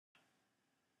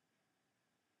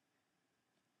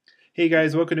Hey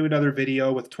guys, welcome to another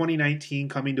video. With 2019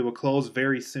 coming to a close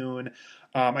very soon,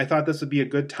 I thought this would be a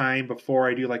good time before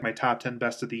I do like my top 10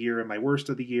 best of the year and my worst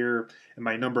of the year and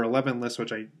my number 11 list,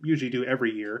 which I usually do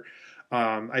every year.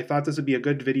 I thought this would be a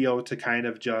good video to kind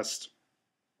of just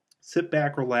sit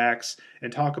back, relax,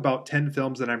 and talk about 10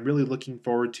 films that I'm really looking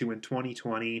forward to in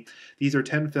 2020. These are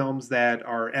 10 films that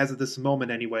are, as of this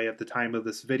moment anyway, at the time of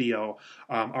this video,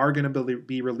 are going to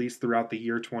be released throughout the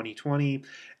year 2020.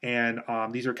 And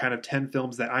these are kind of 10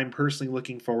 films that I'm personally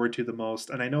looking forward to the most.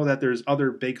 And I know that there's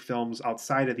other big films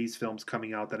outside of these films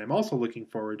coming out that I'm also looking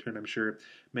forward to, and I'm sure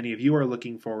many of you are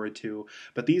looking forward to.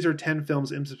 But these are 10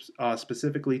 films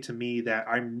specifically to me that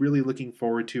I'm really looking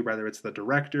forward to, whether it's the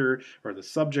director or the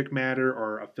subject matter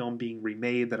or a film being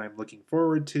remade that I'm looking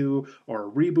forward to or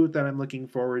a reboot that I'm looking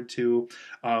forward to.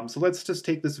 So let's just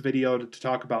take this video to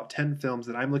talk about 10 films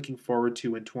that I'm looking forward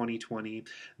to in 2020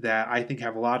 that I think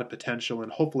have a lot of potential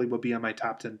and hopefully will be on my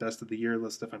top 10 best of the year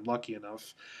list if I'm lucky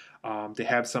enough to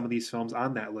have some of these films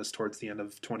on that list towards the end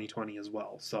of 2020 as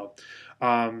well. So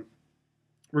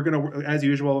we're going to, as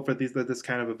usual, for this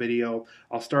kind of a video,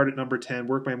 I'll start at number 10,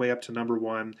 work my way up to number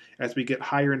 1. As we get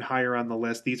higher and higher on the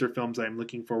list, these are films I'm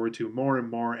looking forward to more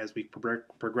and more as we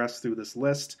progress through this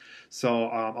list. So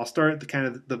I'll start at the kind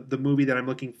of the movie that I'm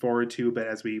looking forward to, but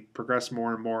as we progress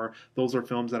more and more, those are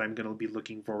films that I'm going to be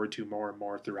looking forward to more and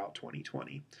more throughout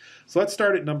 2020. So let's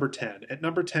start at number 10. At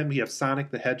number 10, we have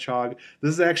Sonic the Hedgehog.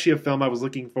 This is actually a film I was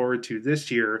looking forward to this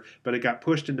year, but it got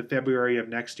pushed into February of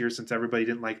next year since everybody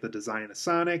didn't like the design of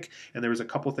Sonic. And there was a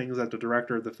couple things that the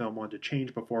director of the film wanted to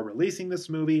change before releasing this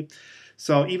movie.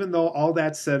 So even though all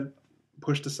that said,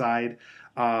 pushed aside,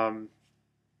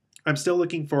 I'm still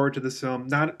looking forward to this film,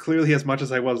 not clearly as much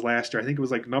as I was last year. I think it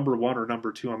was like number 1 or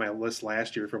number 2 on my list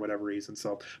last year for whatever reason.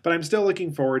 So, but I'm still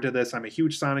looking forward to this. I'm a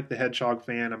huge Sonic the Hedgehog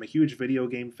fan. I'm a huge video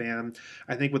game fan.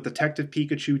 I think with Detective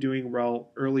Pikachu doing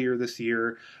well earlier this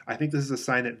year, I think this is a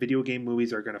sign that video game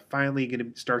movies are going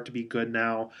to start to be good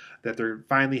now, that they're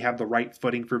finally have the right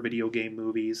footing for video game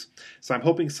movies. So I'm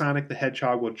hoping Sonic the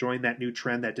Hedgehog will join that new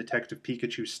trend that Detective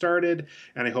Pikachu started,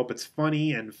 and I hope it's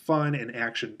funny and fun and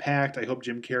action-packed. I hope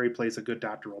Jim Carrey plays a good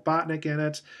Dr. Robotnik in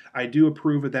it. I do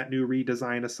approve of that new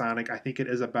redesign of Sonic. I think it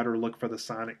is a better look for the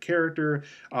Sonic character.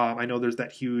 I know there's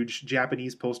that huge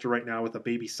Japanese poster right now with a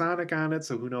baby Sonic on it,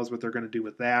 so who knows what they're going to do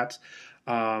with that.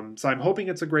 So I'm hoping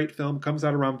it's a great film. Comes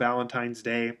out around Valentine's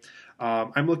Day.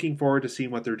 I'm looking forward to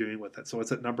seeing what they're doing with it. So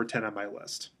it's at number 10 on my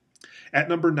list. At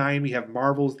number 9, we have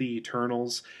Marvel's The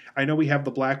Eternals. I know we have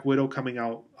the Black Widow coming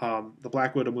out, the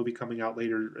Black Widow movie coming out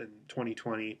later in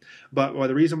 2020. But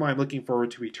the reason why I'm looking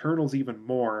forward to Eternals even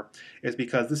more is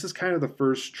because this is kind of the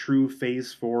first true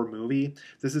Phase 4 movie.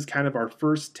 This is kind of our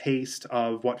first taste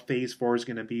of what Phase 4 is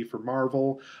going to be for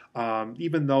Marvel.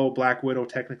 Even though Black Widow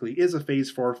technically is a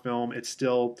Phase 4 film, it's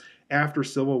still after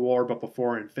Civil War but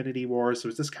before Infinity War. So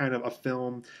it's just kind of a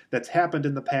film that's happened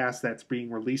in the past that's being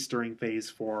released during Phase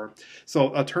 4.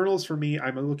 So Eternals for me,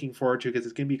 I'm looking forward to because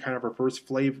it's going to be kind of our first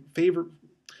flavor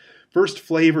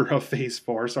of Phase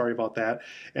 4. Sorry about that.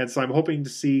 And so I'm hoping to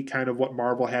see kind of what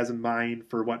Marvel has in mind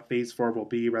for what Phase 4 will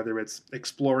be, whether it's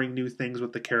exploring new things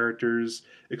with the characters,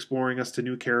 exploring us to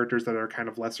new characters that are kind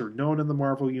of lesser known in the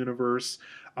Marvel universe.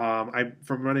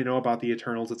 From what I know about the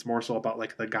Eternals, it's more so about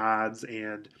like the gods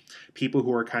and people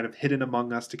who are kind of hidden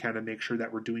among us to kind of make sure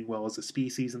that we're doing well as a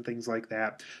species and things like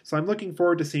that. So I'm looking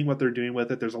forward to seeing what they're doing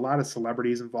with it. There's a lot of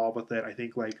celebrities involved with it. I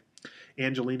think like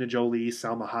Angelina Jolie,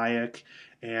 Salma Hayek,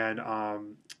 and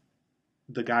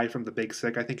the guy from The Big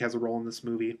Sick, I think, has a role in this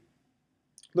movie.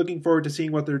 Looking forward to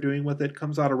seeing what they're doing with it.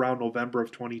 Comes out around November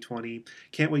of 2020.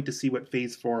 Can't wait to see what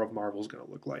Phase 4 of Marvel is going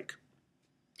to look like.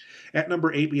 At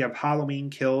number 8, we have Halloween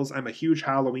Kills. I'm a huge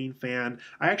Halloween fan.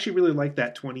 I actually really like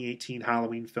that 2018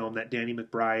 Halloween film that Danny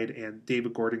McBride and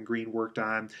David Gordon Green worked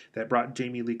on that brought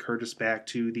Jamie Lee Curtis back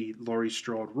to the Laurie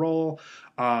Strode role.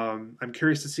 I'm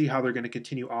curious to see how they're going to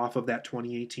continue off of that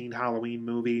 2018 Halloween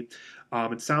movie.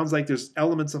 It sounds like there's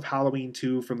elements of Halloween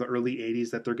 2 from the early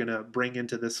 80s that they're going to bring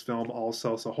into this film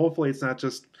also. So hopefully it's not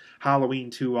just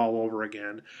Halloween 2 all over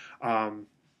again.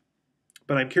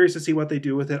 But I'm curious to see what they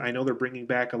do with it. I know they're bringing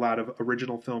back a lot of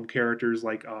original film characters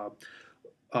like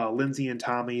Lindsay and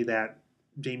Tommy that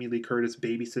Jamie Lee Curtis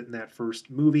babysit in that first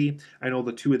movie. I know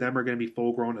the two of them are going to be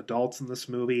full-grown adults in this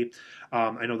movie.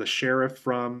 I know the sheriff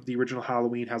from the original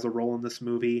Halloween has a role in this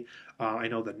movie. I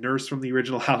know the nurse from the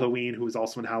original Halloween, who is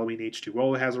also in Halloween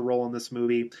H2O, has a role in this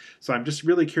movie. So I'm just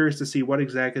really curious to see what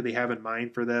exactly they have in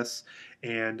mind for this.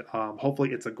 And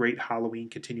hopefully it's a great Halloween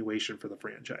continuation for the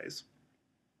franchise.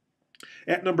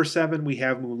 At number 7, we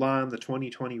have Mulan, the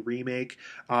 2020 remake.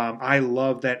 I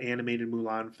love that animated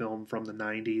Mulan film from the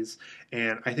 90s,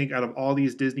 and I think out of all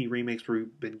these Disney remakes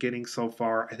we've been getting so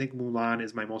far, I think Mulan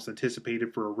is my most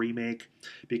anticipated for a remake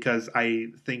because I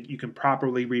think you can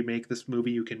properly remake this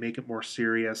movie. You can make it more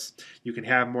serious. You can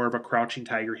have more of a Crouching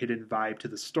Tiger, Hidden vibe to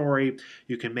the story.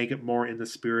 You can make it more in the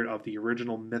spirit of the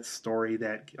original myth story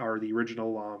or the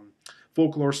original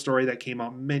folklore story that came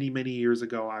out many, many years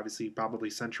ago, obviously, probably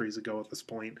centuries ago at this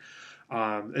point.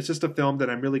 It's just a film that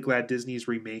I'm really glad Disney's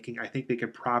remaking. I think they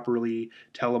can properly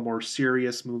tell a more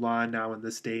serious Mulan now in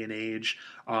this day and age.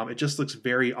 It just looks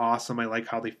very awesome. I like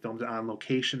how they filmed it on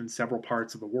location in several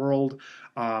parts of the world.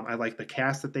 I like the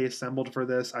cast that they assembled for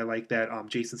this. I like that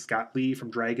Jason Scott Lee from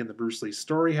Dragon, the Bruce Lee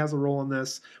story, has a role in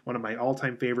this. One of my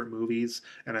all-time favorite movies,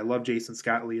 and I love Jason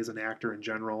Scott Lee as an actor in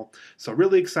general. So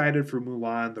really excited for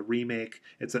Mulan, the remake.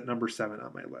 It's at number 7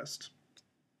 on my list.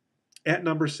 At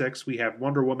number 6, we have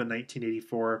Wonder Woman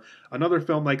 1984, another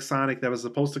film like Sonic that was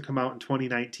supposed to come out in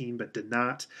 2019 but did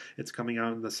not. It's coming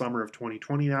out in the summer of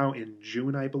 2020 now, in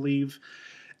June, I believe.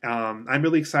 I'm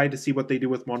really excited to see what they do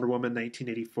with Wonder Woman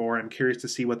 1984. I'm curious to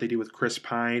see what they do with Chris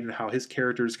Pine and how his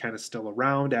character is kind of still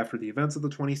around after the events of the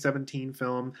 2017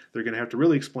 film. They're going to have to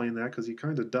really explain that because he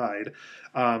kind of died.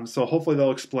 So hopefully they'll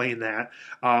explain that.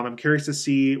 I'm curious to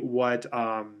see what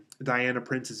Diana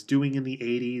Prince is doing in the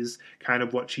 80s, kind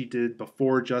of what she did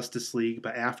before Justice League,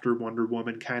 but after Wonder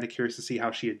Woman. Kind of curious to see how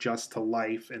she adjusts to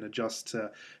life and adjusts to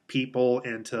people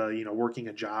and to, working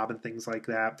a job and things like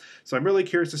that. So I'm really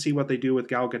curious to see what they do with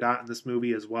Gal Gadot in this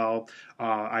movie as well.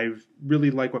 I really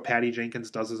like what Patty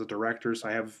Jenkins does as a director, so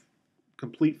I have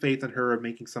complete faith in her of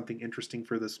making something interesting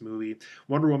for this movie.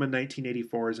 Wonder Woman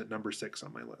 1984 is at number 6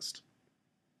 on my list.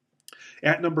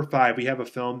 At number 5, we have a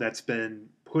film that's been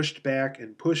pushed back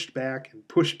and pushed back and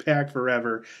pushed back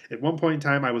forever. At one point in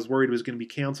time, I was worried it was going to be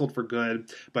canceled for good,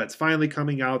 but it's finally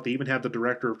coming out. They even have the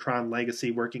director of Tron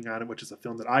Legacy working on it, which is a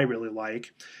film that I really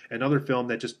like. Another film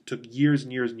that just took years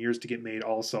and years and years to get made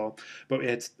also. But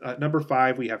it's number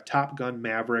 5, we have Top Gun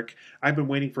Maverick. I've been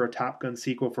waiting for a Top Gun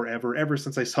sequel forever, ever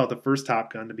since I saw the first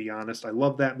Top Gun, to be honest. I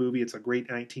love that movie. It's a great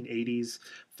 1980s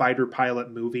fighter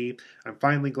pilot movie. I'm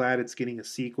finally glad it's getting a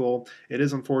sequel. It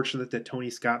is unfortunate that Tony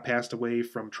Scott passed away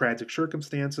from tragic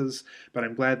circumstances, but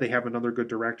I'm glad they have another good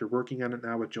director working on it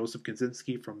now with Joseph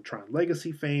Kosinski from Tron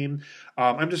Legacy fame.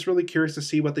 I'm just really curious to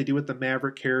see what they do with the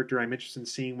Maverick character. I'm interested in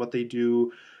seeing what they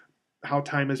do, how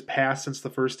time has passed since the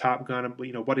first Top Gun,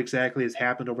 what exactly has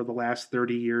happened over the last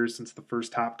 30 years since the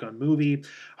first Top Gun movie,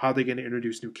 how they're going to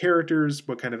introduce new characters,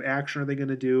 what kind of action are they going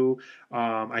to do.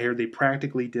 I heard they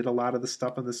practically did a lot of the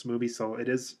stuff in this movie, so it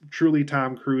is truly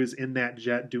Tom Cruise in that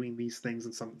jet doing these things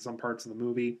in some parts of the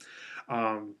movie.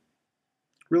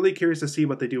 Really curious to see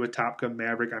what they do with Top Gun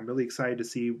Maverick. I'm really excited to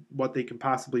see what they can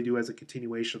possibly do as a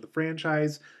continuation of the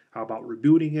franchise. How about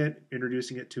rebooting it,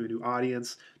 introducing it to a new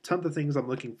audience? Tons of things I'm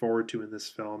looking forward to in this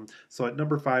film. So at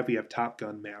number 5, we have Top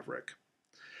Gun Maverick.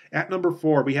 At number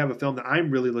 4, we have a film that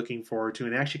I'm really looking forward to,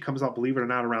 and it actually comes out, believe it or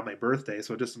not, around my birthday,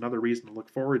 so just another reason to look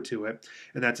forward to it,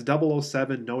 and that's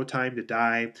 007, No Time to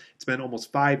Die. It's been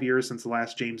almost 5 years since the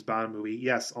last James Bond movie.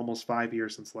 Yes, almost 5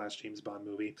 years since the last James Bond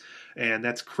movie, and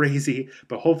that's crazy,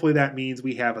 but hopefully that means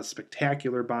we have a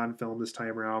spectacular Bond film this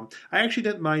time around. I actually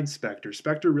didn't mind Spectre.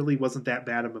 Spectre really wasn't that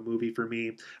bad of a movie for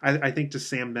me. I think just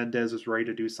Sam Mendes is ready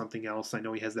to do something else. I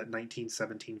know he has that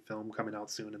 1917 film coming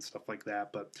out soon and stuff like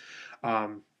that, but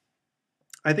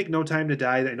I think No Time to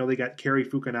Die, I know they got Cary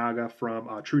Fukunaga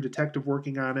from True Detective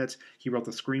working on it. He wrote the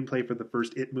screenplay for the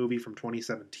first It movie from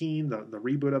 2017, the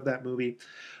reboot of that movie.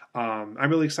 I'm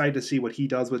really excited to see what he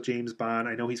does with James Bond.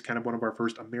 I know he's kind of one of our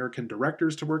first American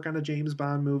directors to work on a James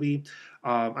Bond movie.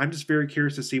 I'm just very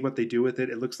curious to see what they do with it.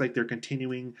 It looks like they're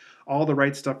continuing all the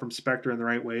right stuff from Spectre in the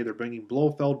right way. They're bringing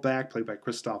Blofeld back, played by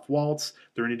Christoph Waltz.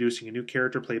 They're introducing a new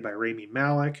character played by Rami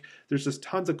Malek. There's just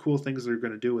tons of cool things they're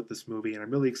going to do with this movie, and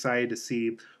I'm really excited to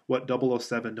see what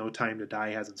 007 No Time to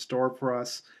Die has in store for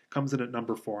us. Comes in at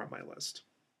number 4 on my list.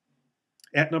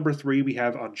 At number 3, we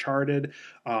have Uncharted.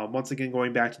 Once again,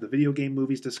 going back to the video game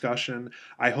movies discussion,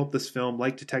 I hope this film,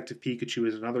 like Detective Pikachu,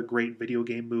 is another great video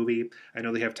game movie. I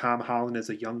know they have Tom Holland as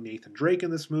a young Nathan Drake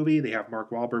in this movie. They have Mark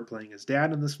Wahlberg playing his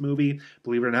dad in this movie.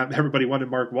 Believe it or not, everybody wanted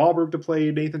Mark Wahlberg to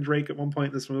play Nathan Drake at one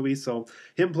point in this movie, so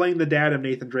him playing the dad of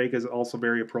Nathan Drake is also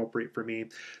very appropriate for me.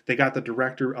 They got the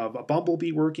director of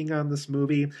Bumblebee working on this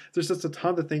movie. There's just a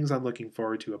ton of things I'm looking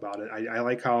forward to about it. I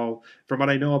like how, from what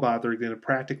I know about it, they're going to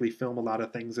practically film a lot lot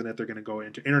of things in it. They're going to go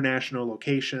into international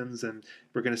locations, and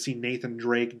we're going to see Nathan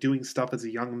Drake doing stuff as a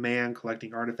young man,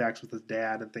 collecting artifacts with his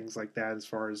dad and things like that, as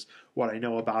far as what I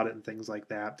know about it and things like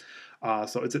that.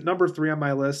 So it's at number 3 on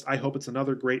my list. I hope it's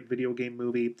another great video game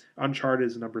movie. Uncharted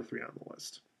is number 3 on the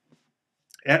list.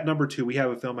 At number 2, we have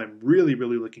a film I'm really,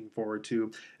 really looking forward to.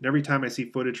 And every time I see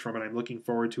footage from it, I'm looking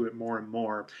forward to it more and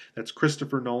more. That's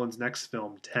Christopher Nolan's next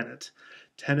film, Tenet.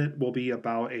 Tenet will be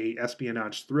about a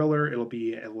espionage thriller. It'll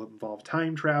involve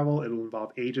time travel. It'll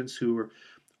involve agents who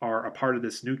are a part of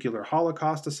this nuclear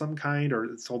holocaust of some kind, or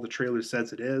so the trailer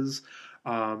says it is.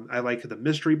 I like the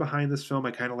mystery behind this film.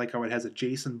 I kind of like how it has a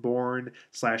Jason Bourne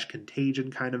 /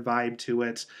 Contagion kind of vibe to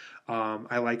it.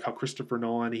 I like how Christopher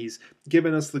Nolan, he's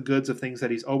given us the goods of things that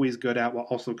he's always good at while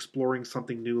also exploring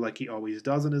something new like he always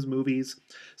does in his movies.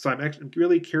 So I'm actually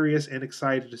really curious and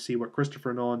excited to see what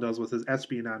Christopher Nolan does with his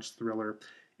espionage thriller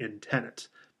in Tenet.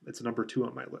 It's number 2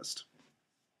 on my list.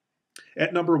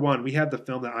 At number 1, we have the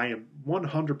film that I am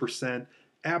 100%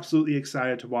 absolutely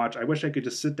excited to watch. I wish I could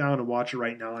just sit down and watch it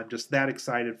right now. I'm just that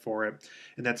excited for it.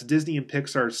 And that's Disney and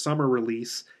Pixar's summer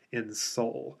release in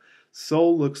Soul.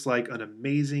 Soul looks like an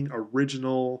amazing,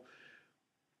 original,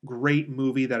 great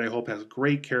movie that I hope has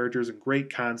great characters and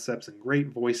great concepts and great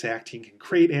voice acting and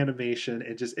great animation,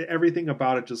 and just everything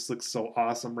about it just looks so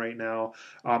awesome right now.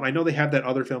 I know they have that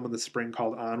other film in the spring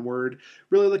called Onward.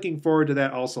 Really looking forward to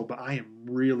that also, but I am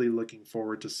really looking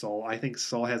forward to Soul. I think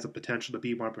Soul has the potential to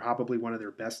be probably one of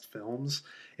their best films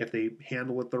if they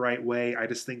handle it the right way. I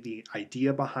just think the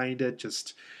idea behind it,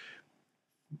 just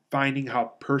finding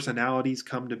how personalities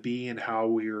come to be and how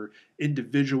we're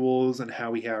individuals and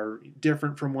how we are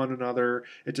different from one another.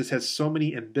 It just has so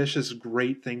many ambitious,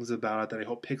 great things about it that I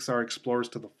hope Pixar explores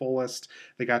to the fullest.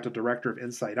 They got the director of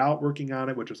Inside Out working on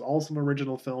it, which was also an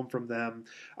original film from them.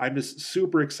 I'm just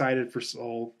super excited for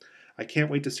Soul. I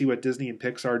can't wait to see what Disney and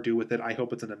Pixar do with it. I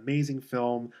hope it's an amazing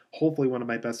film, hopefully one of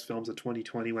my best films of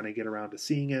 2020 when I get around to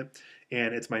seeing it,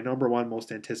 and it's my number 1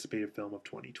 most anticipated film of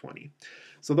 2020.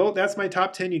 So that's my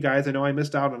top 10, you guys. I know I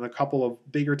missed out on a couple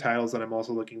of bigger titles that I'm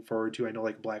also looking forward to. I know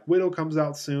like Black Widow comes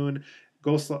out soon,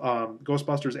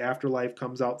 Ghostbusters Afterlife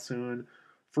comes out soon,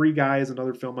 Free Guy is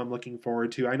another film I'm looking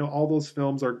forward to. I know all those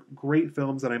films are great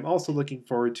films that I'm also looking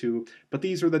forward to, but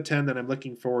these are the 10 that I'm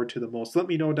looking forward to the most. Let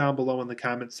me know down below in the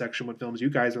comments section what films you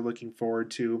guys are looking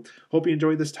forward to. Hope you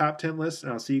enjoyed this top 10 list,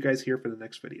 and I'll see you guys here for the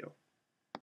next video.